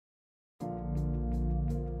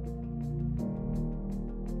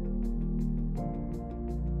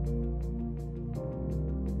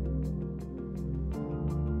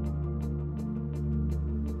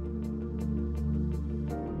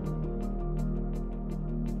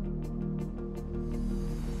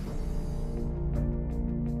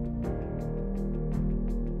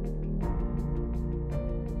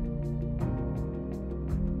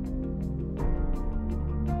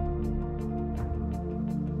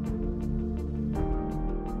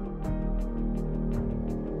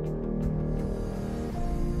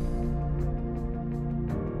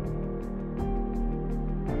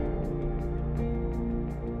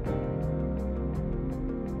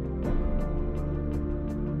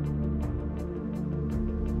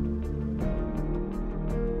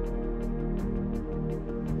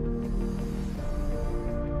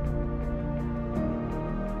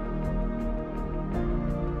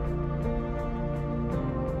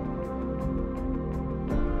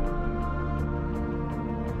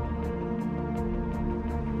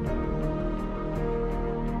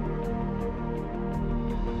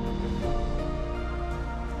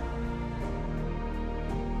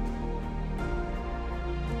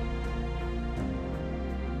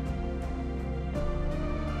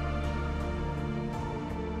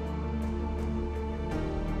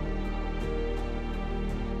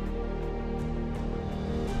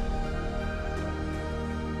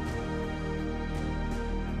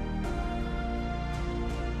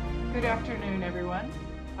Good afternoon, everyone.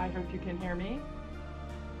 I hope you can hear me.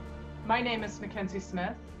 My name is Mackenzie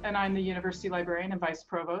Smith, and I'm the University Librarian and Vice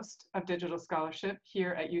Provost of Digital Scholarship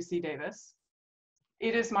here at UC Davis.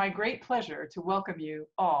 It is my great pleasure to welcome you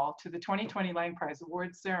all to the 2020 Lang Prize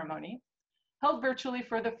Awards ceremony, held virtually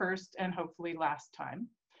for the first and hopefully last time.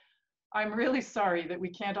 I'm really sorry that we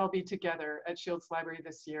can't all be together at Shields Library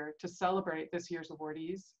this year to celebrate this year's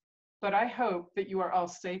awardees, but I hope that you are all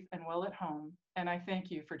safe and well at home, and I thank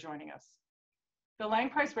you for joining us. The Lang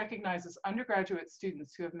Prize recognizes undergraduate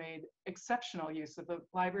students who have made exceptional use of the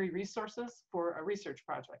library resources for a research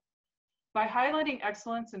project. By highlighting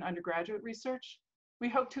excellence in undergraduate research, we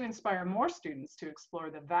hope to inspire more students to explore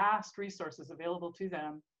the vast resources available to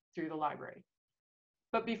them through the library.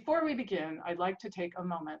 But before we begin, I'd like to take a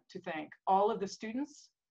moment to thank all of the students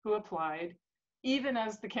who applied, even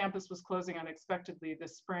as the campus was closing unexpectedly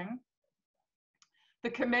this spring, the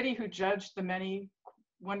committee who judged the many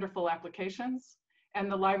wonderful applications,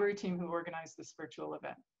 and the library team who organized this virtual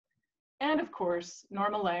event. And of course,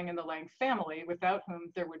 Norma Lang and the Lang family, without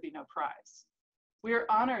whom there would be no prize. We are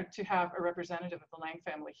honored to have a representative of the Lang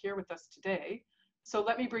family here with us today, so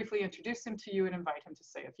let me briefly introduce him to you and invite him to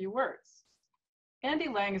say a few words. Andy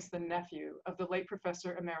Lang is the nephew of the late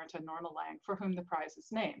Professor Emerita Norma Lang, for whom the prize is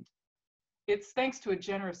named. It's thanks to a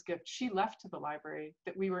generous gift she left to the library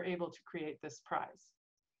that we were able to create this prize.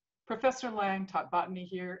 Professor Lang taught botany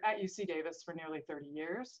here at UC Davis for nearly 30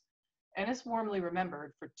 years and is warmly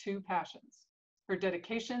remembered for two passions: her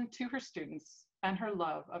dedication to her students and her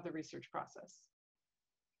love of the research process.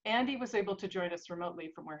 Andy was able to join us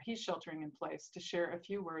remotely from where he's sheltering in place to share a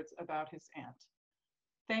few words about his aunt.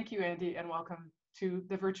 Thank you, Andy, and welcome to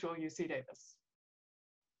the virtual UC Davis.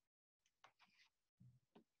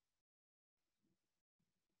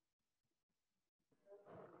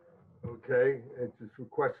 Okay, it's just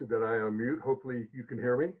requested that I unmute. Hopefully you can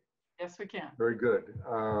hear me. Yes, we can. Very good.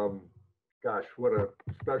 Gosh, what a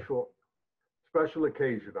special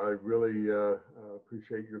occasion. I really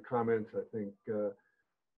appreciate your comments. I think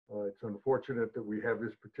it's unfortunate that we have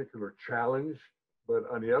this particular challenge, but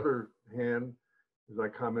on the other hand, as I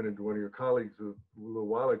commented to one of your colleagues a little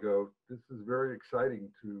while ago, this is very exciting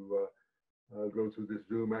to go through this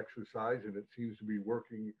Zoom exercise, and it seems to be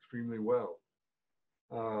working extremely well.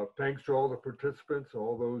 Thanks to all the participants,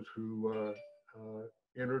 all those who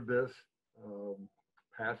entered this,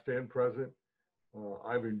 past and present.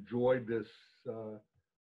 I've enjoyed this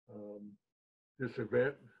this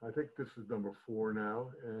event. I think this is number 4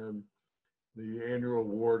 now, and the annual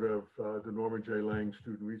award of the Norma J. Lang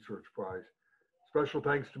Student Research Prize. Special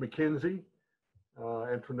thanks to Mackenzie,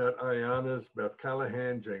 Antoinette Ayanas, Beth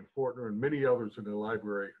Callahan, Jane Fortner, and many others in the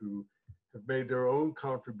library who have made their own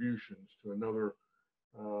contributions to another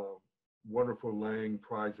wonderful Lang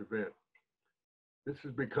Prize event. This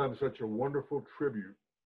has become such a wonderful tribute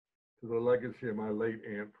to the legacy of my late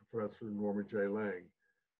aunt, Professor Norma J. Lang.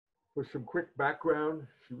 For some quick background,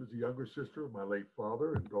 she was the younger sister of my late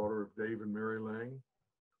father and daughter of Dave and Mary Lang.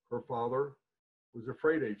 Her father was a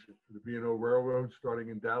freight agent for the B&O Railroad, starting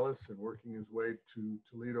in Dallas and working his way to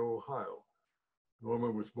Toledo, Ohio.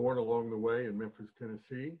 Norma was born along the way in Memphis,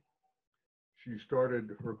 Tennessee. She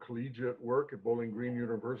started her collegiate work at Bowling Green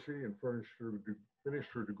University and finished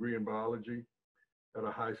her degree in biology at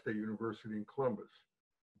Ohio State University in Columbus.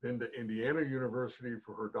 Then to Indiana University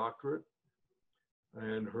for her doctorate,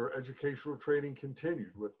 and her educational training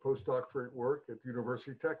continued with postdoctorate work at the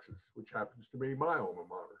University of Texas, which happens to be my alma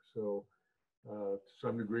mater. So to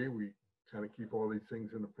some degree, we kind of keep all these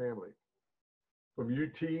things in the family. From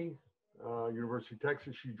UT, University of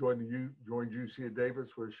Texas, she joined UC at Davis,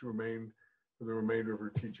 where she remained for the remainder of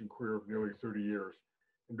her teaching career of nearly 30 years.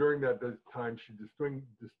 And during that time, she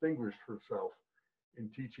distinguished herself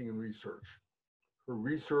in teaching and research. Her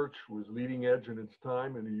research was leading edge in its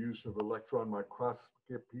time in the use of electron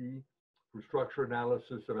microscopy for structure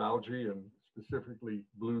analysis of algae, and specifically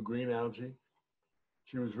blue-green algae.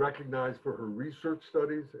 She was recognized for her research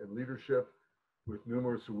studies and leadership with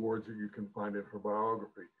numerous awards that you can find in her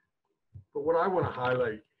biography. But what I want to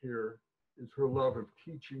highlight here is her love of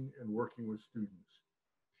teaching and working with students.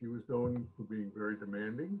 She was known for being very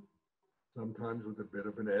demanding, sometimes with a bit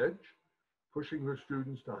of an edge, pushing her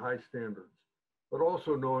students to high standards, but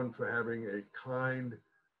also known for having a kind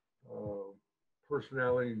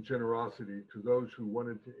personality and generosity to those who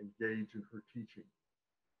wanted to engage in her teaching.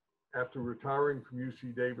 After retiring from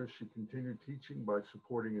UC Davis, she continued teaching by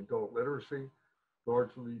supporting adult literacy,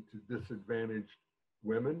 largely to disadvantaged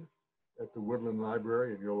women at the Woodland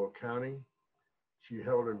Library in Yolo County. She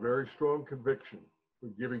held a very strong conviction for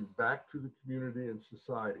giving back to the community and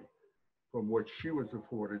society from what she was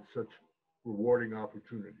afforded such rewarding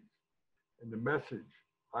opportunities. And the message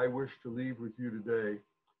I wish to leave with you today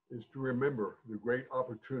is to remember the great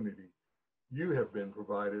opportunity you have been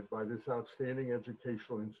provided by this outstanding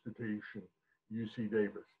educational institution, UC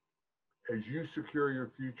Davis. As you secure your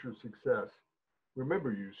future success,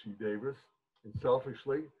 remember UC Davis. And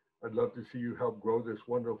selfishly, I'd love to see you help grow this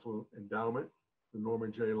wonderful endowment, the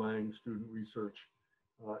Norman J. Lang Student Research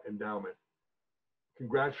Endowment.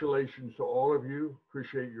 Congratulations to all of you.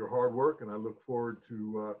 Appreciate your hard work, and I look forward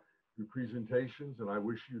to your presentations, and I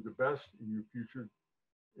wish you the best in your future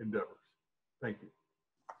endeavors. Thank you.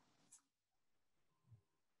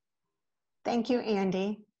 Thank you,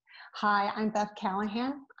 Andy. Hi, I'm Beth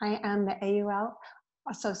Callahan. I am the AUL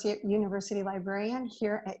Associate University Librarian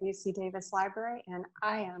here at UC Davis Library, and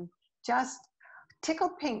I am just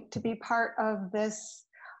tickled pink to be part of this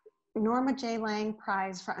Norma J. Lang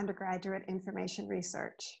Prize for Undergraduate Information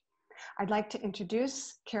Research. I'd like to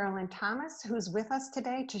introduce Carolyn Thomas, who's with us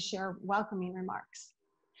today to share welcoming remarks.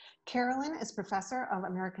 Carolyn is Professor of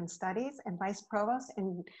American Studies and Vice Provost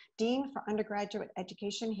and Dean for Undergraduate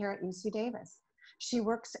Education here at UC Davis. She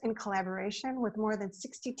works in collaboration with more than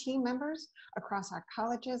 60 team members across our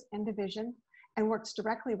colleges and division and works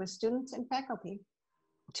directly with students and faculty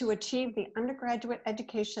to achieve the undergraduate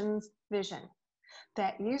education's vision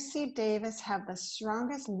that UC Davis have the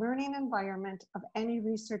strongest learning environment of any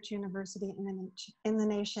research university in the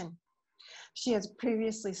nation. She has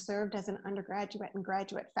previously served as an undergraduate and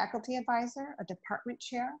graduate faculty advisor, a department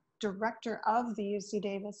chair, director of the UC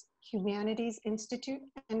Davis Humanities Institute,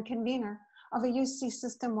 and convener of a UC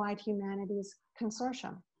system-wide humanities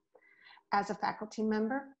consortium. As a faculty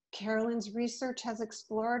member, Carolyn's research has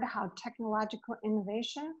explored how technological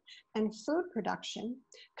innovation and food production,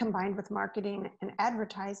 combined with marketing and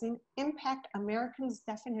advertising, impact Americans'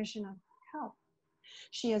 definition of health.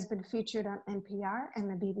 She has been featured on NPR and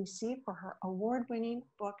the BBC for her award-winning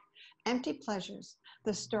book, Empty Pleasures,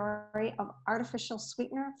 the story of artificial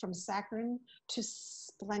sweetener from saccharin to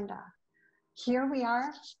Splenda. Here we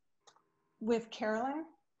are with Carolyn.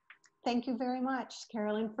 Thank you very much,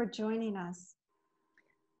 Carolyn, for joining us.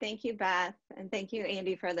 Thank you, Beth, and thank you,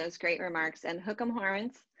 Andy, for those great remarks. And hook 'em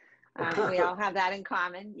horns. We all have that in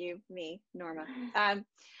common, you, me, Norma.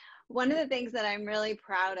 One of the things that I'm really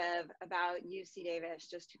proud of about UC Davis,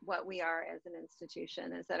 just what we are as an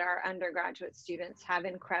institution, is that our undergraduate students have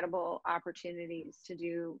incredible opportunities to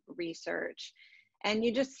do research. And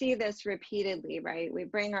you just see this repeatedly, right? We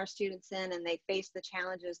bring our students in and they face the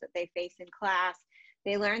challenges that they face in class.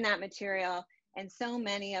 They learn that material. And so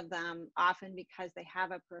many of them, often because they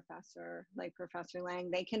have a professor like Professor Lang,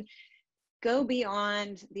 they can go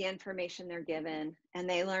beyond the information they're given and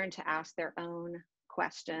they learn to ask their own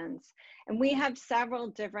questions. And we have several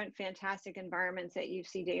different fantastic environments at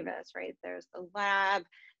UC Davis, right? There's the lab,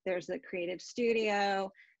 there's the creative studio,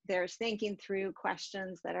 there's thinking through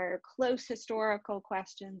questions that are close historical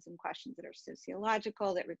questions and questions that are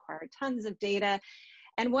sociological that require tons of data.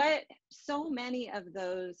 And what so many of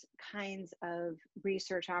those kinds of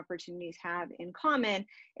research opportunities have in common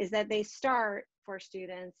is that they start for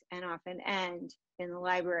students and often end in the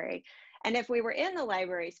library. And if we were in the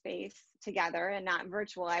library space together and not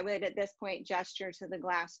virtual, I would at this point gesture to the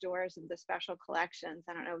glass doors of the special collections.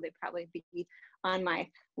 I don't know, they'd probably be on my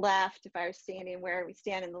left if I was standing where we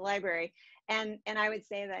stand in the library. And I would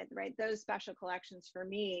say that, right, those special collections for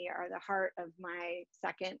me are the heart of my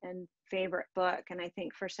second and favorite book. And I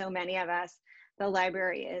think for so many of us, the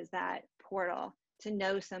library is that portal to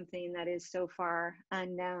know something that is so far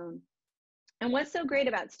unknown. And what's so great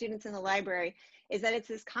about students in the library is that it's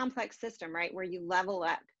this complex system, right, where you level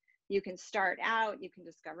up. You can start out, you can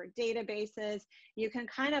discover databases, you can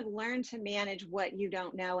kind of learn to manage what you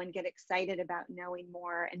don't know and get excited about knowing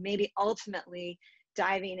more, and maybe ultimately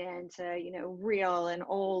diving into, you know, real and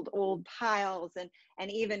old piles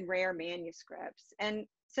and even rare manuscripts. And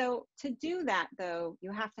so to do that, though,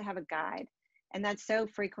 you have to have a guide. And that's so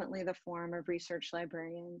frequently the form of research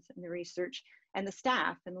librarians and the research and the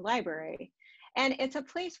staff in the library. And it's a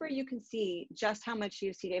place where you can see just how much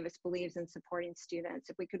UC Davis believes in supporting students.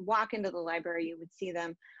 If we could walk into the library, you would see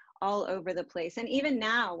them all over the place. And even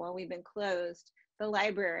now, while we've been closed, the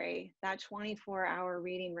library, that 24-hour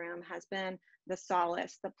reading room, has been the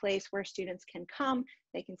solace, the place where students can come,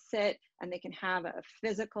 they can sit, and they can have a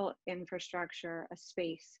physical infrastructure, a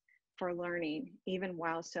space for learning, even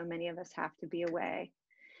while so many of us have to be away.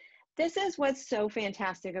 This is what's so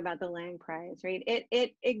fantastic about the Lang Prize, right?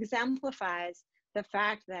 It exemplifies the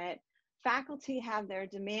fact that faculty have their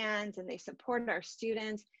demands and they support our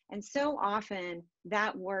students. And so often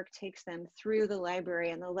that work takes them through the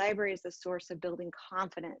library, and the library is the source of building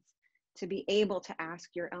confidence to be able to ask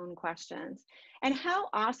your own questions. And how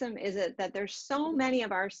awesome is it that there's so many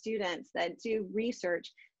of our students that do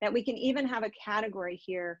research that we can even have a category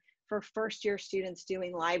here for first-year students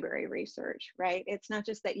doing library research, right? It's not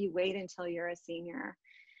just that you wait until you're a senior.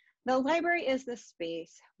 The library is the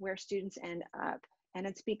space where students end up, and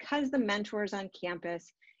it's because the mentors on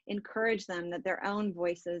campus encourage them that their own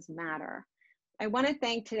voices matter. I want to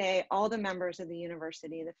thank today all the members of the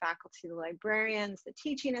university, the faculty, the librarians, the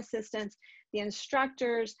teaching assistants, the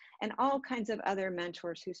instructors, and all kinds of other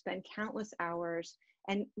mentors who spend countless hours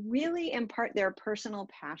and really impart their personal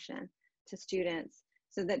passion to students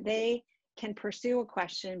so that they can pursue a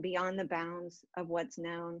question beyond the bounds of what's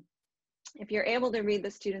known. If you're able to read the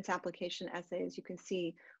students' application essays, you can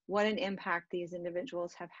see what an impact these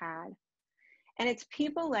individuals have had. And it's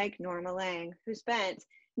people like Norma Lang who spent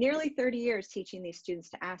nearly 30 years teaching these students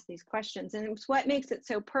to ask these questions. And it's what makes it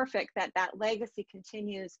so perfect that that legacy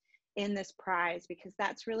continues in this prize, because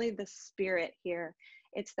that's really the spirit here.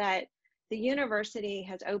 It's that the university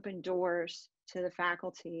has opened doors to the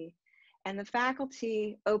faculty, and the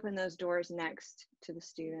faculty open those doors next to the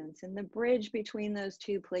students. And the bridge between those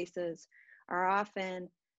two places are often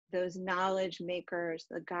those knowledge makers,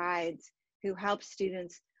 the guides who help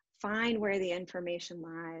students find where the information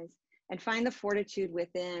lies and find the fortitude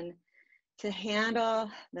within to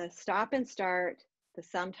handle the stop and start, the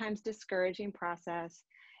sometimes discouraging process,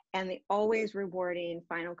 and the always rewarding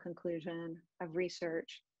final conclusion of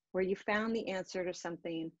research where you found the answer to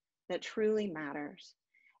something that truly matters.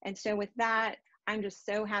 And so with that, I'm just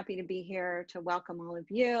so happy to be here to welcome all of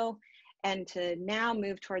you and to now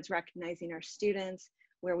move towards recognizing our students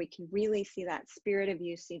where we can really see that spirit of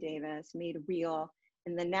UC Davis made real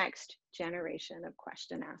in the next generation of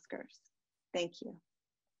question askers. Thank you.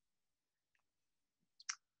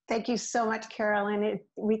 Thank you so much, Carolyn.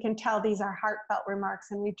 We can tell these are heartfelt remarks,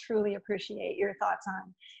 and we truly appreciate your thoughts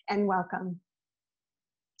on and welcome.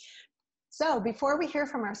 So before we hear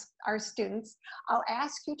from our students, I'll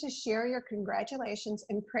ask you to share your congratulations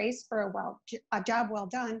and praise for a job well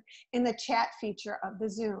done in the chat feature of the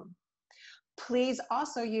Zoom. Please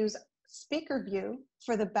also use Speaker View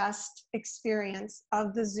for the best experience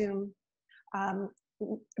of the Zoom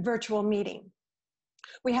virtual meeting.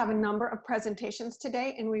 We have a number of presentations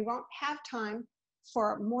today, and we won't have time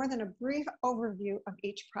for more than a brief overview of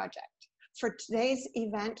each project. For today's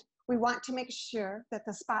event, we want to make sure that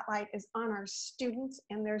the spotlight is on our students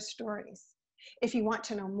and their stories. If you want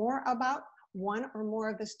to know more about one or more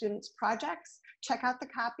of the students' projects, check out the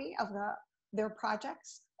copy of their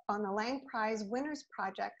projects on the Lang Prize Winners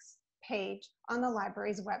Projects page on the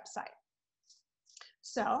library's website.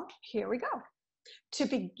 So here we go. To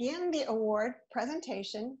begin the award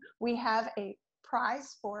presentation, we have a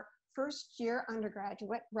prize for first-year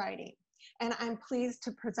undergraduate writing, and I'm pleased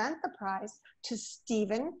to present the prize to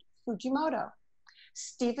Stephen Fujimoto.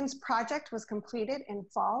 Stephen's project was completed in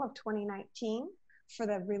fall of 2019 for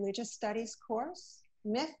the Religious Studies course,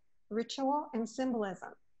 Myth, Ritual, and Symbolism.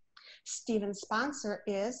 Stephen's sponsor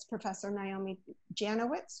is Professor Naomi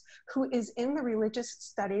Janowitz, who is in the Religious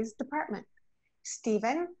Studies department.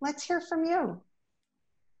 Stephen, let's hear from you.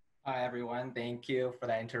 Hi, everyone. Thank you for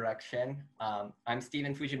that introduction. I'm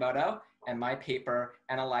Stephen Fujimoto, and my paper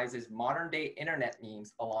analyzes modern-day internet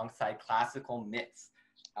memes alongside classical myths.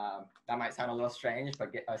 That might sound a little strange,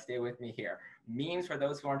 but stay with me here. Memes, for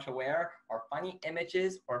those who aren't aware, are funny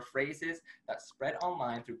images or phrases that spread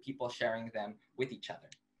online through people sharing them with each other.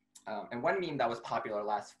 And one meme that was popular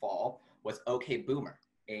last fall was "Okay Boomer,"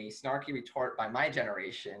 a snarky retort by my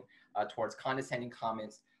generation towards condescending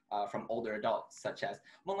comments from older adults, such as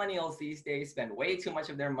millennials these days spend way too much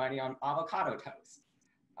of their money on avocado toast.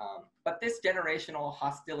 But this generational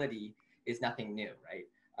hostility is nothing new, right?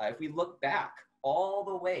 If we look back all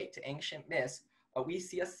the way to ancient myths, we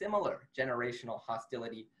see a similar generational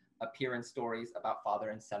hostility appear in stories about father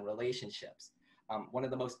and son relationships. One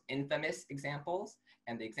of the most infamous examples,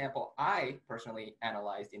 and the example I personally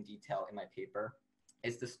analyzed in detail in my paper,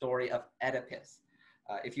 is the story of Oedipus.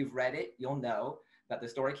 If you've read it, you'll know that the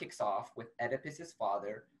story kicks off with Oedipus's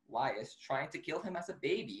father, Laius, trying to kill him as a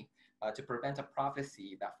baby to prevent a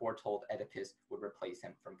prophecy that foretold Oedipus would replace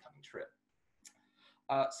him from coming true.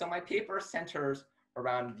 So my paper centers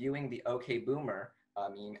around viewing the "Okay Boomer"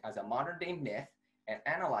 meme as a modern-day myth and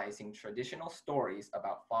analyzing traditional stories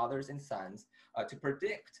about fathers and sons to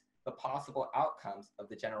predict the possible outcomes of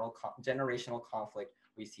the generational conflict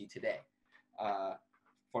we see today.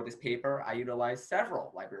 For this paper, I utilized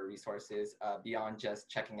several library resources beyond just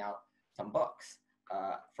checking out some books.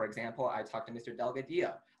 For example, I talked to Mr.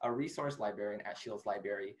 Delgadillo, a resource librarian at Shields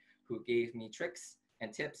Library, who gave me tricks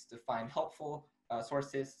and tips to find helpful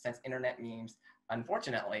sources, since internet memes,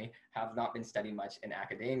 unfortunately, have not been studied much in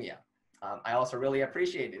academia. I also really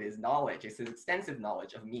appreciated his knowledge, his extensive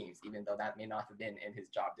knowledge of memes, even though that may not have been in his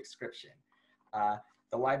job description.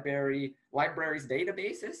 The library's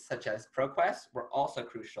databases, such as ProQuest, were also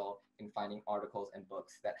crucial in finding articles and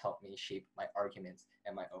books that helped me shape my arguments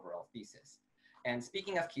and my overall thesis. And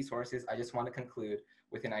speaking of key sources, I just want to conclude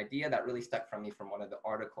with an idea that really stuck from me from one of the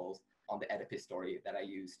articles on the Oedipus story that I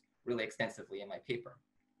used really extensively in my paper.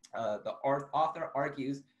 The author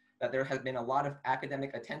argues that there has been a lot of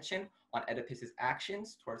academic attention on Oedipus's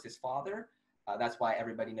actions towards his father. That's why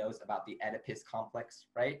everybody knows about the Oedipus complex,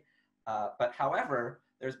 right? But however,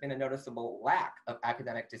 there's been a noticeable lack of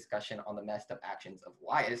academic discussion on the messed up actions of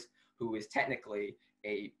Laius, who is technically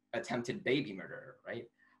a attempted baby murderer, right?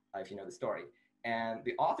 If you know the story. And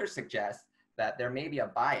the author suggests that there may be a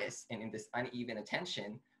bias in this uneven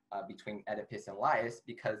attention between Oedipus and Laius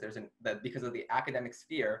because because of the academic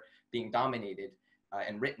sphere being dominated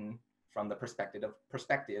and written from the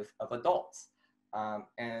perspective of adults.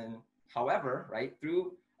 And however, right,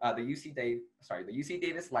 through the UC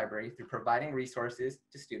Davis Library, through providing resources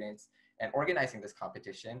to students and organizing this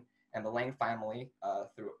competition, and the Lang family,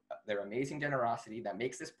 through their amazing generosity that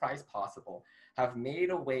makes this prize possible, have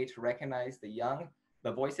made a way to recognize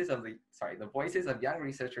the voices of young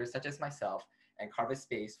researchers such as myself and carve a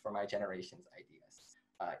space for my generation's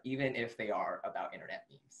ideas, even if they are about internet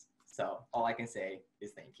memes. So all I can say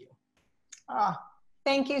is thank you. Oh,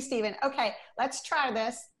 thank you, Stephen. Okay, let's try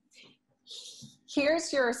this.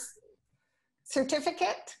 Here's your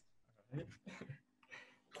certificate.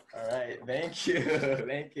 All right, thank you.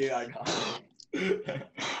 Thank you, I got it.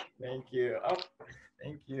 Thank you. Oh,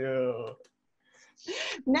 thank you.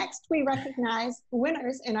 Next, we recognize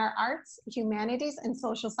winners in our Arts, Humanities, and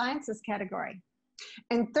Social Sciences category.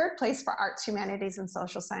 In third place for Arts, Humanities, and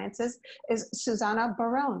Social Sciences is Susanna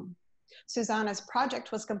Barone. Susanna's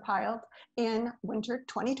project was compiled in winter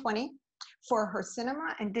 2020 for her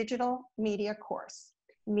Cinema and Digital Media course,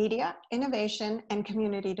 Media, Innovation, and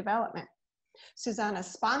Community Development. Susanna's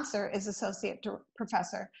sponsor is Associate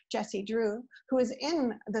Professor Jesse Drew, who is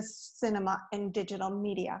in the Cinema and Digital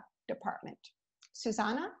Media department.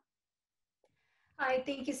 Susanna? Hi,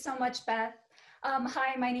 thank you so much, Beth.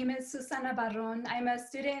 Hi, my name is Susanna Barron. I'm a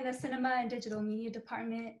student in the Cinema and Digital Media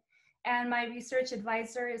department, and my research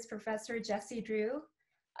advisor is Professor Jesse Drew.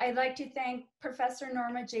 I'd like to thank Professor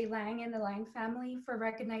Norma J. Lang and the Lang family for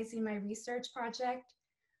recognizing my research project,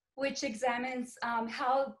 which examines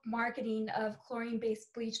how marketing of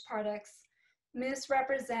chlorine-based bleach products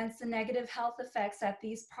misrepresents the negative health effects that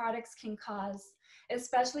these products can cause,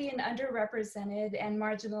 especially in underrepresented and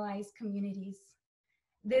marginalized communities.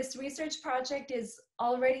 This research project is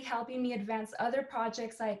already helping me advance other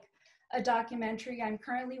projects like a documentary I'm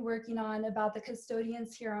currently working on about the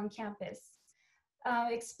custodians here on campus.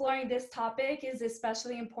 Exploring this topic is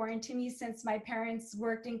especially important to me since my parents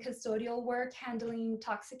worked in custodial work handling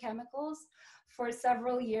toxic chemicals for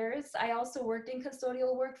several years. I also worked in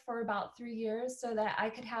custodial work for about 3 years so that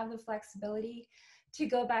I could have the flexibility to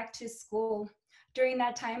go back to school. During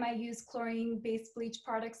that time, I used chlorine-based bleach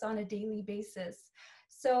products on a daily basis.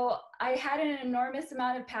 So I had an enormous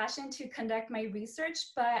amount of passion to conduct my research,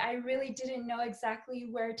 but I really didn't know exactly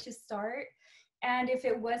where to start. And if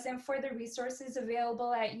it wasn't for the resources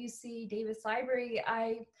available at UC Davis Library,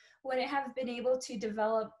 I wouldn't have been able to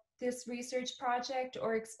develop this research project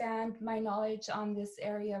or expand my knowledge on this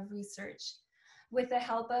area of research. With the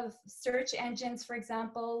help of search engines, for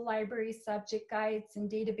example, library subject guides and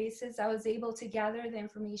databases, I was able to gather the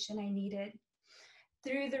information I needed.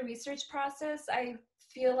 Through the research process, I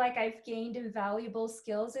feel like I've gained invaluable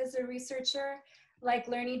skills as a researcher, like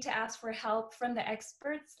learning to ask for help from the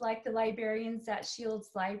experts like the librarians at Shields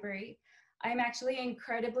Library. I'm actually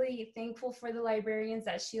incredibly thankful for the librarians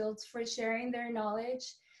at Shields for sharing their knowledge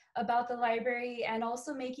about the library and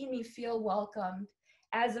also making me feel welcomed.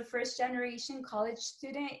 As a first-generation college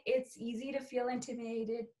student, it's easy to feel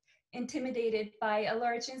intimidated by a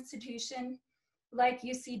large institution like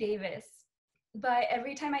UC Davis. But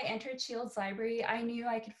every time I entered Shields Library, I knew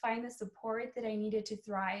I could find the support that I needed to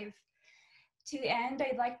thrive. To end,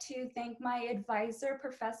 I'd like to thank my advisor,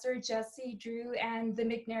 Professor Jesse Drew, and the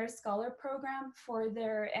McNair Scholar Program for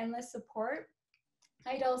their endless support.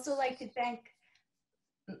 I'd also like to thank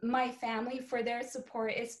my family for their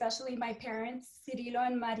support, especially my parents, Cirilo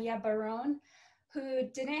and Maria Barron, who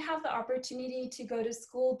didn't have the opportunity to go to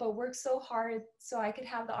school, but worked so hard so I could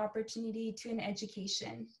have the opportunity to an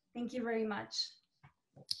education. Thank you very much.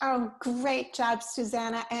 Oh, great job,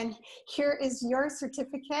 Susanna. And here is your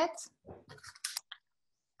certificate.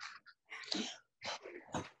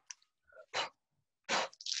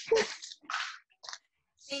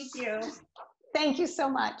 Thank you. Thank you so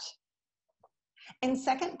much. In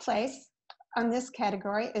second place on this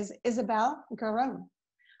category is Isabel Garon.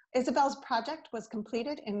 Isabel's project was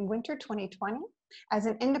completed in winter 2020 as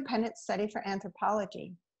an independent study for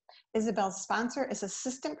anthropology. Isabel's sponsor is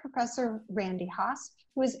Assistant Professor Randy Haas,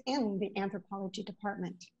 who is in the anthropology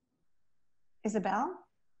department. Isabel?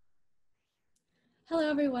 Hello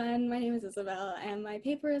everyone, my name is Isabel and my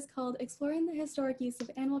paper is called Exploring the Historic Use of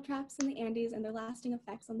Animal Traps in the Andes and Their Lasting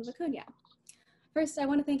Effects on the Vicuña. First, I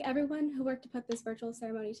want to thank everyone who worked to put this virtual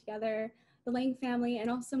ceremony together, the Lang family, and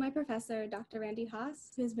also my professor, Dr. Randy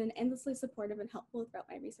Haas, who has been endlessly supportive and helpful throughout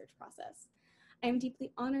my research process. I am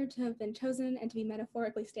deeply honored to have been chosen and to be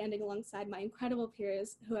metaphorically standing alongside my incredible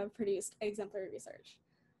peers who have produced exemplary research.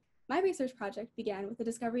 My research project began with the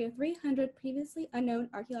discovery of 300 previously unknown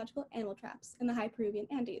archaeological animal traps in the high Peruvian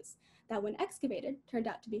Andes that, when excavated, turned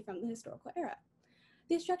out to be from the historical era.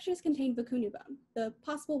 These structures contained vicuña bone, the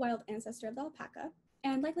possible wild ancestor of the alpaca,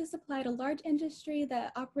 and likely supplied a large industry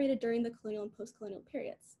that operated during the colonial and post-colonial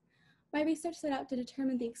periods. My research set out to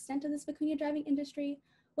determine the extent of this vicuña driving industry,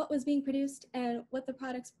 what was being produced, and where the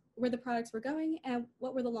products were going, and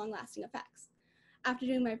what were the long-lasting effects. After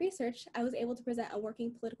doing my research, I was able to present a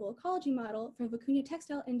working political ecology model for the vicuña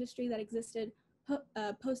textile industry that existed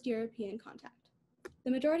post-European contact.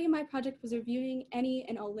 The majority of my project was reviewing any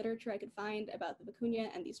and all literature I could find about the vicuña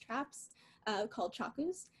and these traps called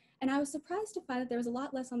chacus, and I was surprised to find that there was a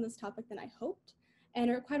lot less on this topic than I hoped, and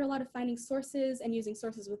it required a lot of finding sources and using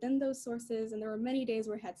sources within those sources, and there were many days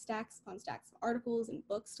where I had stacks upon stacks of articles and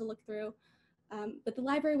books to look through, but the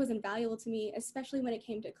library was invaluable to me, especially when it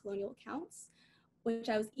came to colonial accounts, which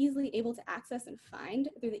I was easily able to access and find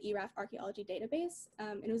through the ERAF archaeology database.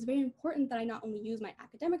 And it was very important that I not only use my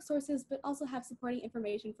academic sources, but also have supporting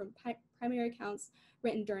information from primary accounts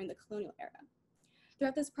written during the colonial era.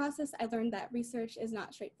 Throughout this process, I learned that research is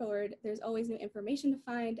not straightforward. There's always new information to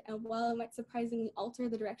find, and while it might surprisingly alter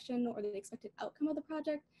the direction or the expected outcome of the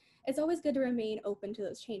project, it's always good to remain open to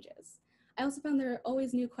those changes. I also found there are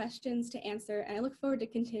always new questions to answer, and I look forward to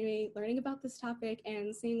continuing learning about this topic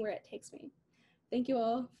and seeing where it takes me. Thank you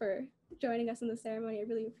all for joining us in the ceremony. I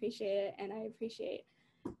really appreciate it, and I appreciate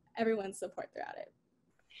everyone's support throughout it.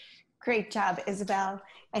 Great job, Isabel.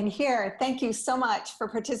 And here, thank you so much for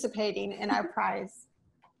participating in our prize.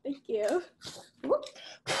 Thank you. Whoop.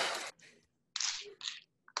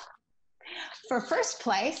 For first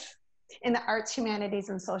place in the arts, humanities,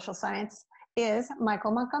 and social science is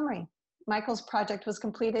Michael Montgomery. Michael's project was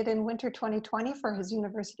completed in winter 2020 for his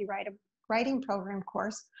university writing program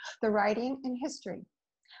course, The Writing in History.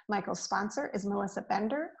 Michael's sponsor is Melissa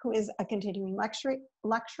Bender, who is a continuing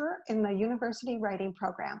lecturer in the university writing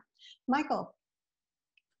program. Michael.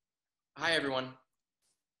 Hi, everyone.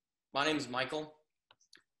 My name is Michael.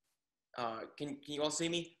 Can you all see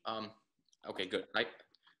me? Okay, good.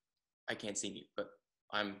 I can't see me, but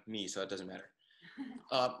I'm me, so it doesn't matter.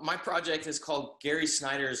 My project is called Gary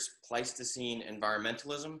Snyder's Pleistocene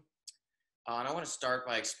Environmentalism. And I want to start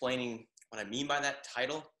by explaining what I mean by that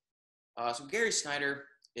title. So Gary Snyder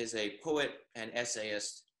is a poet and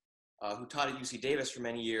essayist who taught at UC Davis for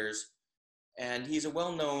many years, and he's a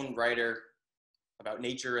well-known writer about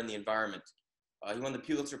nature and the environment. He won the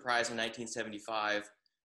Pulitzer Prize in 1975,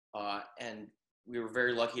 and we were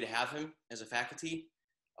very lucky to have him as a faculty.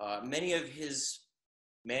 Many of his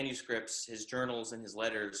manuscripts, his journals, and his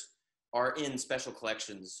letters are in special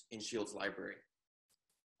collections in Shields Library.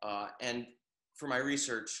 And for my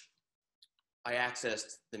research, I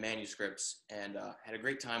accessed the manuscripts and had a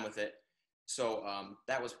great time with it. So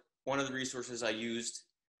that was one of the resources I used.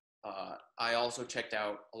 I also checked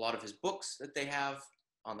out a lot of his books that they have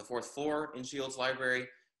on the 4th floor in Shields Library.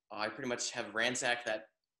 I pretty much have ransacked that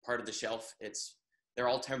part of the shelf. They're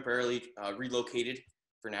all temporarily relocated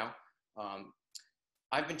for now.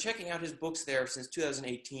 I've been checking out his books there since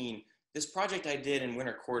 2018. This project I did in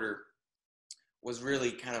winter quarter was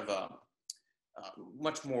really kind of a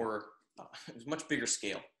much more, it was much bigger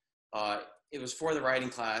scale. It was for the writing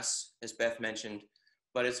class, as Beth mentioned,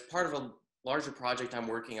 but it's part of a larger project I'm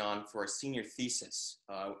working on for a senior thesis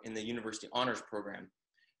in the University Honors Program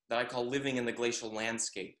that I call Living in the Glacial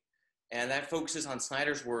Landscape. And that focuses on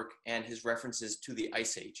Snyder's work and his references to the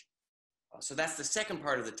Ice Age. So that's the second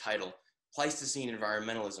part of the title, Pleistocene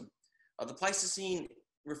Environmentalism. The Pleistocene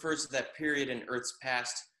refers to that period in Earth's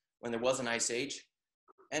past when there was an Ice Age.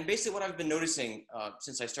 And basically what I've been noticing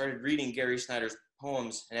since I started reading Gary Snyder's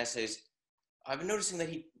poems and essays, I've been noticing that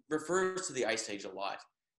he refers to the Ice Age a lot.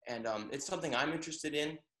 And it's something I'm interested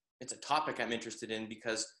in. It's a topic I'm interested in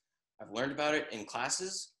because I've learned about it in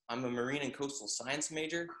classes. I'm a marine and coastal science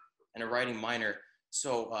major and a writing minor.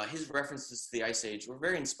 So his references to the Ice Age were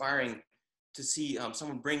very inspiring to see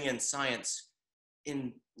someone bring in science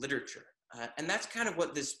in literature. And that's kind of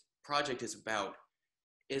what this project is about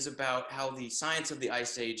how the science of the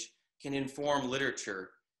Ice Age can inform literature,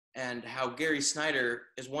 and how Gary Snyder,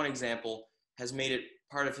 as one example, has made it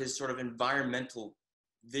part of his sort of environmental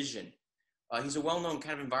vision. He's a well-known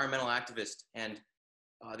kind of environmental activist, and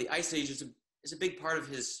the Ice Age is a big part of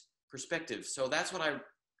his perspective. So that's what I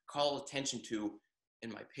call attention to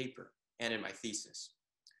in my paper and in my thesis.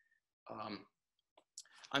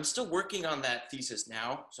 I'm still working on that thesis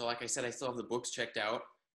now. So like I said, I still have the books checked out.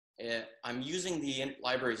 I'm using the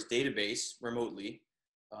library's database remotely.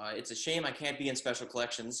 It's a shame I can't be in special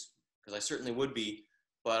collections, because I certainly would be,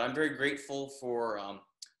 but I'm very grateful for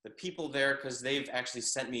the people there, because they've actually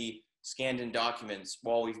sent me scanned in documents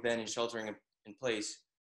while we've been in sheltering in place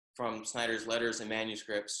from Snyder's letters and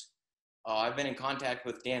manuscripts. I've been in contact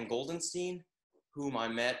with Dan Goldenstein, whom I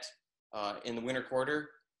met in the winter quarter.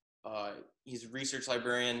 He's a research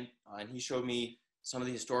librarian, and he showed me some of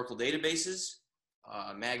the historical databases,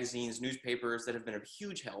 magazines, newspapers that have been a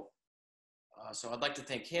huge help. So I'd like to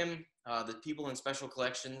thank him, the people in special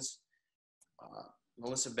collections,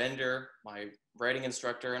 Melissa Bender, my writing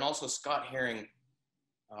instructor, and also Scott Herring,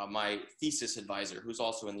 my thesis advisor, who's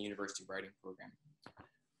also in the university writing program.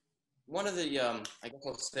 One of the, I guess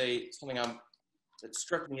I'll say something that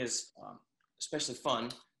struck me as especially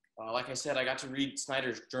fun. Like I said, I got to read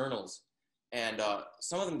Snyder's journals, and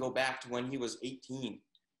some of them go back to when he was 18.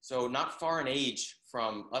 So not far in age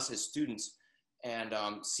from us as students, and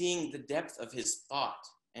seeing the depth of his thought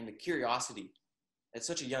and the curiosity at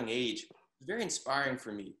such a young age was very inspiring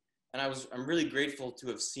for me. And I'm really grateful to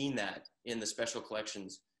have seen that in the special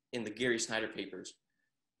collections in the Gary Snyder papers.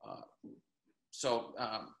 So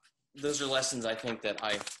those are lessons I think that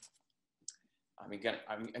I've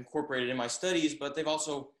incorporated in my studies, but they've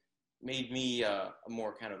also made me a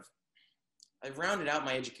more kind of, I've rounded out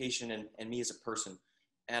my education and me as a person.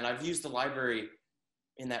 And I've used the library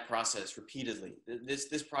in that process repeatedly.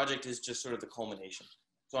 This project is just sort of the culmination.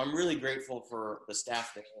 So I'm really grateful for the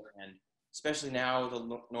staff there, and especially now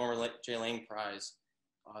the Norma J. Lang Prize.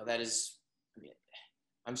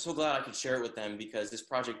 I'm so glad I could share it with them, because this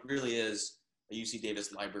project really is a UC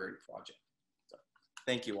Davis library project. So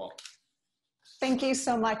thank you all. Thank you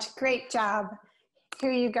so much. Great job.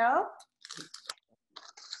 Here you go.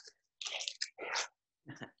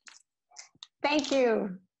 Thank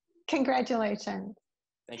you. Congratulations.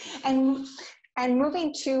 Thank you. And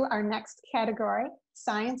moving to our next category,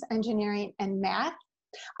 science, engineering, and math,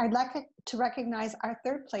 I'd like to recognize our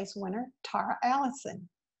third place winner, Tara Allison.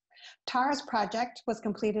 Tara's project was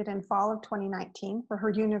completed in fall of 2019 for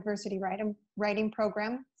her university writing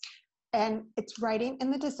program, and it's writing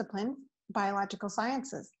in the discipline biological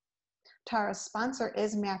sciences. Tara's sponsor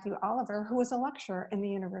is Matthew Oliver, who is a lecturer in the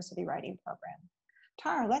university writing program.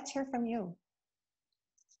 Tara, let's hear from you.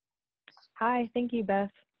 Hi, thank you, Beth.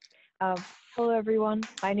 Hello, everyone.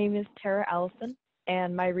 My name is Tara Allison,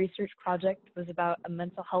 and my research project was about a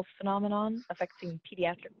mental health phenomenon affecting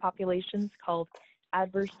pediatric populations called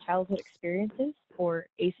Adverse Childhood Experiences, or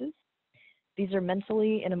ACEs. These are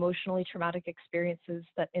mentally and emotionally traumatic experiences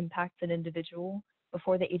that impact an individual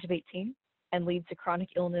before the age of 18 and lead to chronic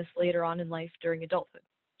illness later on in life during adulthood.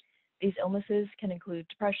 These illnesses can include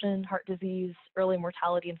depression, heart disease, early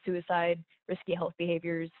mortality and suicide, risky health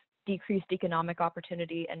behaviors, decreased economic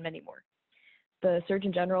opportunity, and many more. The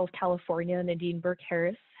Surgeon General of California, Nadine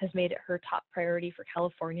Burke-Harris, has made it her top priority for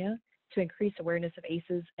California to increase awareness of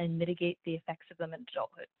ACEs and mitigate the effects of them in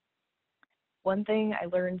adulthood. One thing I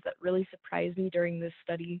learned that really surprised me during this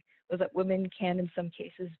study was that women can, in some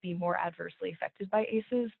cases, be more adversely affected by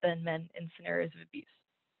ACEs than men in scenarios of abuse.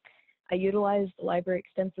 I utilized the library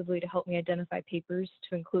extensively to help me identify papers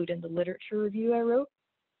to include in the literature review I wrote.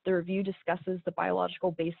 The review discusses the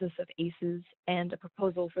biological basis of ACEs and a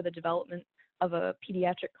proposal for the development of a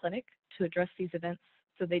pediatric clinic to address these events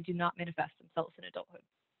so they do not manifest themselves in adulthood.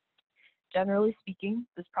 Generally speaking,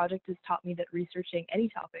 this project has taught me that researching any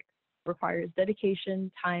topic requires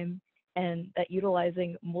dedication, time, and that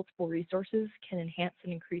utilizing multiple resources can enhance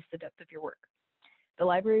and increase the depth of your work. The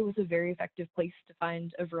library was a very effective place to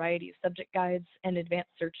find a variety of subject guides and advanced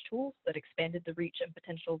search tools that expanded the reach and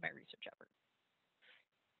potential of my research efforts.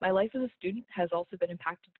 My life as a student has also been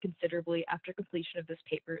impacted considerably after completion of this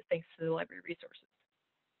paper thanks to the library resources.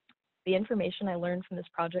 The information I learned from this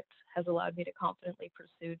project has allowed me to confidently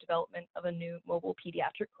pursue development of a new mobile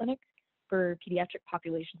pediatric clinic for pediatric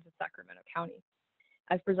populations in Sacramento County.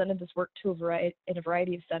 I've presented this work in a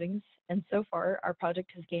variety of settings, and so far our project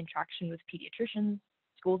has gained traction with pediatricians,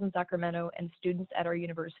 schools in Sacramento, and students at our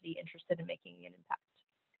university interested in making an impact.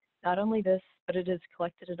 Not only this, but it has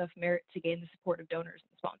collected enough merit to gain the support of donors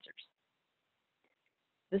and sponsors.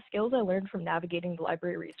 The skills I learned from navigating the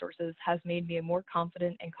library resources has made me a more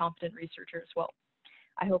confident and competent researcher as well.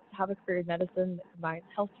 I hope to have a career in medicine that combines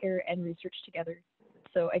healthcare and research together,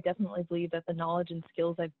 so I definitely believe that the knowledge and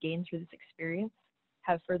skills I've gained through this experience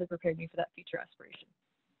have further prepared me for that future aspiration.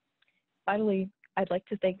 Finally, I'd like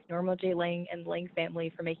to thank Norma J. Lang and the Lang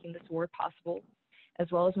family for making this award possible,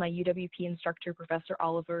 as well as my UWP instructor, Professor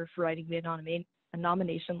Oliver, for writing me a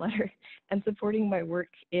nomination letter and supporting my work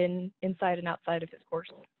inside and outside of his course.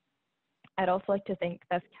 I'd also like to thank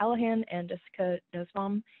Beth Callahan and Jessica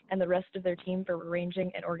Nussbaum and the rest of their team for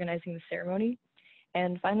arranging and organizing the ceremony.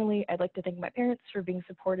 And finally, I'd like to thank my parents for being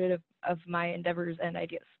supportive of my endeavors and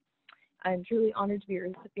ideas. I'm truly honored to be a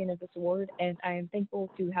recipient of this award, and I am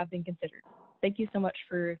thankful to have been considered. Thank you so much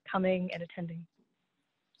for coming and attending.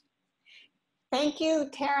 Thank you,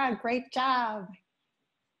 Tara. Great job.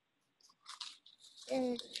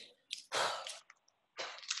 Yay.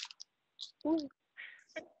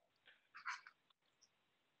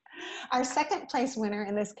 Our second place winner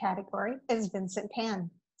in this category is Vincent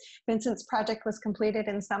Pan. Vincent's project was completed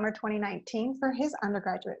in summer 2019 for his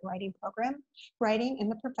undergraduate writing program, Writing in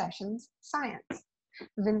the Professions, Science.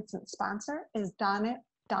 Vincent's sponsor is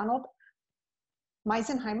Donald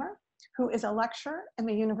Meisenheimer, who is a lecturer in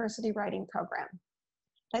the university writing program.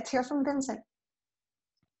 Let's hear from Vincent.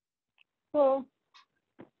 Hello.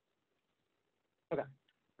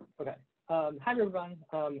 Okay. Hi, everyone.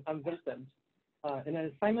 I'm Vincent. In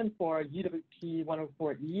an assignment for UWP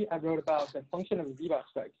 104E, I wrote about the function of zebra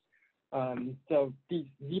stripes. So these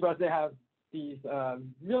zebras, they have these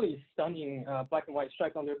really stunning black and white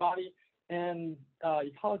stripes on their body, and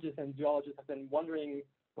ecologists and zoologists have been wondering,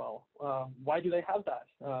 well, why do they have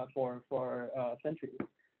that for centuries?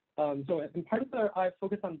 So in particular, I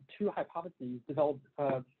focused on two hypotheses developed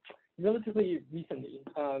relatively recently,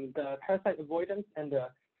 the parasite avoidance and the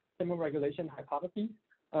thermoregulation hypotheses.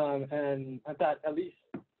 And that at least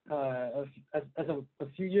as of a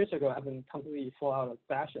few years ago have been completely fall out of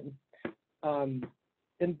fashion.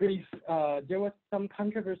 In brief, there was some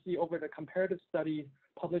controversy over the comparative study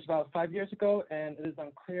published about 5 years ago, and it is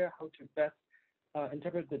unclear how to best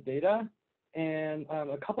interpret the data. And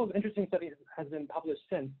a couple of interesting studies has been published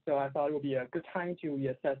since, so I thought it would be a good time to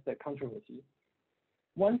reassess the controversy.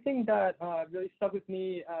 One thing that really stuck with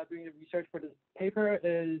me doing the research for this paper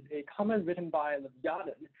is a comment written by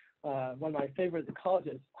Leviathan, one of my favorite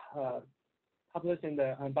ecologists, published in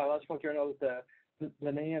the biological journal, the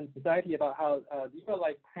Linnaean Society, about how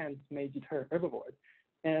zebra-like plants may deter herbivores.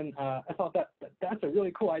 And I thought that's a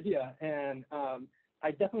really cool idea, and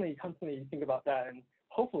I definitely constantly think about that, and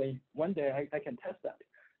hopefully one day I can test that.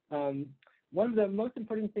 One of the most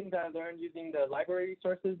important things that I learned using the library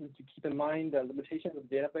resources is to keep in mind the limitations of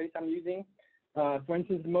the database I'm using. For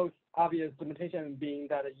instance, the most obvious limitation being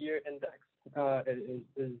that a year index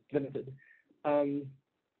is limited.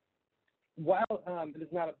 While it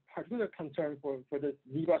is not a particular concern for this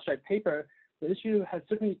zebra stripe paper, the issue has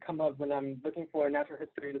certainly come up when I'm looking for natural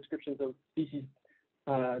history descriptions of species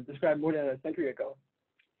described more than a century ago.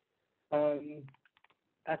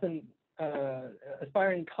 As an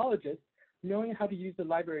aspiring ecologist, knowing how to use the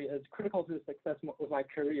library is critical to the success of my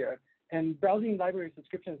career, and browsing library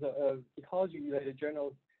subscriptions of ecology-related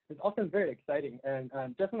journals is often very exciting and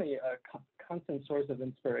definitely a constant source of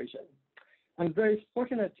inspiration. I'm very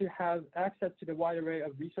fortunate to have access to the wide array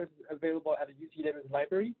of resources available at the UC Davis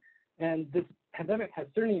Library, and this pandemic has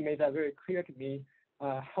certainly made that very clear to me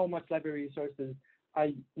how much library resources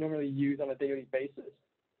I normally use on a daily basis.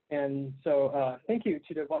 And so thank you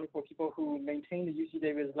to the wonderful people who maintain the UC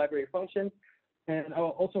Davis library functions. And I would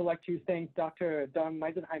also like to thank Dr. Don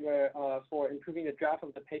Meisenheimer for improving the draft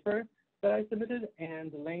of the paper that I submitted,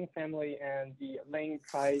 and the Lang family and the Lang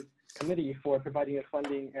Prize Committee for providing the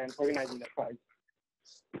funding and organizing the prize.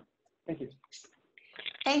 Thank you.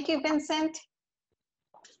 Thank you, Vincent.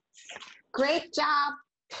 Great job.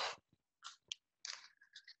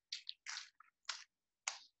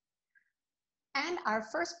 And our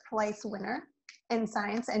first place winner in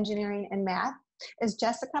science, engineering, and math is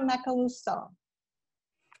Jessica Macaluso.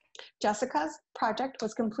 Jessica's project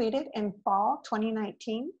was completed in fall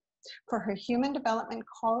 2019 for her human development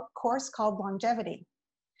course called Longevity.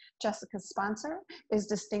 Jessica's sponsor is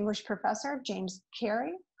Distinguished Professor James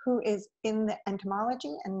Carey, who is in the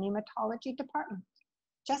entomology and nematology department.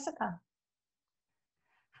 Jessica.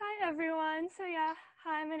 Hi everyone.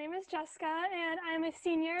 Hi, my name is Jessica, and I'm a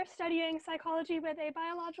senior studying psychology with a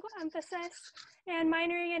biological emphasis and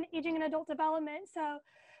minoring in aging and adult development. So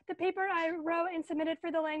the paper I wrote and submitted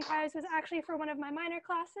for the Lang Prize was actually for one of my minor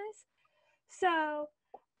classes. So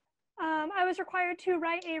I was required to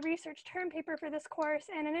write a research term paper for this course,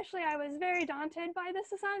 and initially I was very daunted by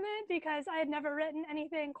this assignment because I had never written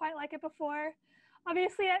anything quite like it before.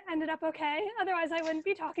 Obviously it ended up okay, otherwise I wouldn't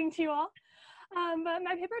be talking to you all. But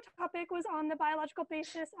my paper topic was on the biological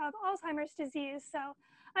basis of Alzheimer's disease. So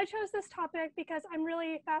I chose this topic because I'm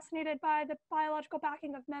really fascinated by the biological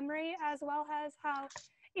backing of memory, as well as how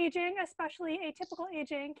aging, especially atypical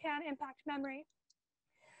aging, can impact memory.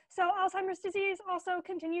 So Alzheimer's disease also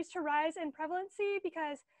continues to rise in prevalency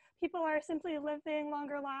because people are simply living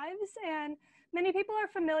longer lives, and many people are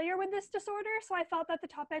familiar with this disorder, so I felt that the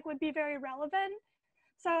topic would be very relevant.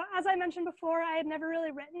 So as I mentioned before, I had never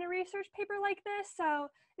really written a research paper like this, so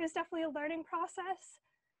it was definitely a learning process.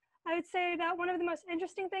 I would say that one of the most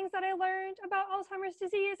interesting things that I learned about Alzheimer's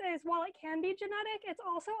disease is while it can be genetic, it's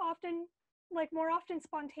also often, more often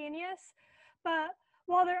spontaneous. But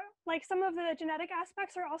while some of the genetic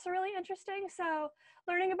aspects are also really interesting. So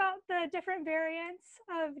learning about the different variants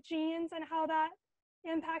of genes and how that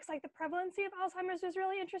impacts the prevalency of Alzheimer's was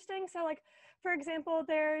really interesting. So for example,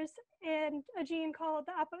 there's a gene called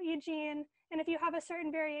the ApoE gene, and if you have a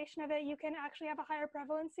certain variation of it, you can actually have a higher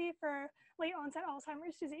prevalency for late onset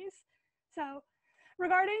Alzheimer's disease. So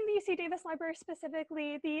regarding the UC Davis Library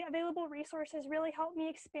specifically, the available resources really helped me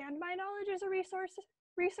expand my knowledge as a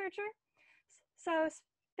researcher. So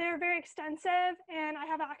they're very extensive, and I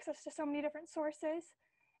have access to so many different sources.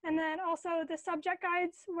 And then also the subject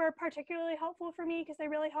guides were particularly helpful for me because they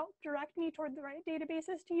really helped direct me toward the right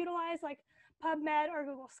databases to utilize, like PubMed or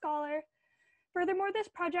Google Scholar. Furthermore, this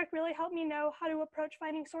project really helped me know how to approach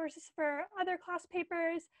finding sources for other class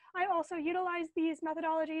papers. I also utilized these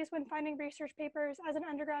methodologies when finding research papers as an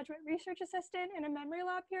undergraduate research assistant in a memory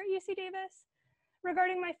lab here at UC Davis.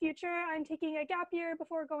 Regarding my future, I'm taking a gap year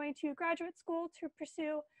before going to graduate school to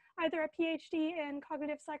pursue either a PhD in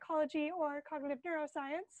cognitive psychology or cognitive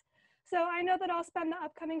neuroscience. So I know that I'll spend the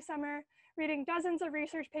upcoming summer reading dozens of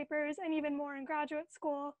research papers and even more in graduate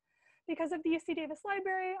school. Because of the UC Davis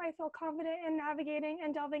Library, I feel confident in navigating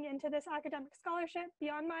and delving into this academic scholarship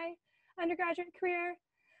beyond my undergraduate career.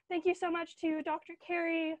 Thank you so much to Dr.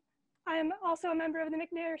 Carey. I'm also a member of the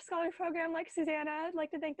McNair Scholar Program like Susanna. I'd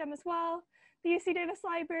like to thank them as well. The UC Davis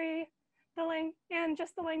Library, the Lang, and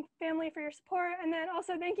just the Lang family for your support. And then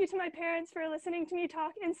also thank you to my parents for listening to me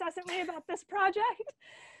talk incessantly about this project.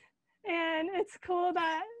 And it's cool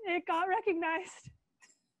that it got recognized.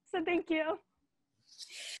 So thank you.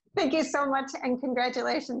 Thank you so much, and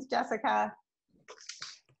congratulations, Jessica.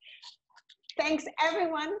 Thanks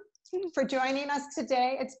everyone for joining us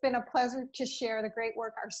today. It's been a pleasure to share the great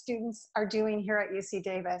work our students are doing here at UC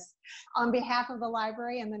Davis. On behalf of the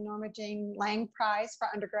library and the Norma Jane Lang Prize for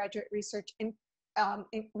Undergraduate Research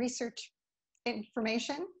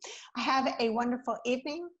Information, have a wonderful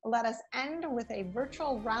evening. Let us end with a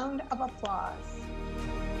virtual round of applause.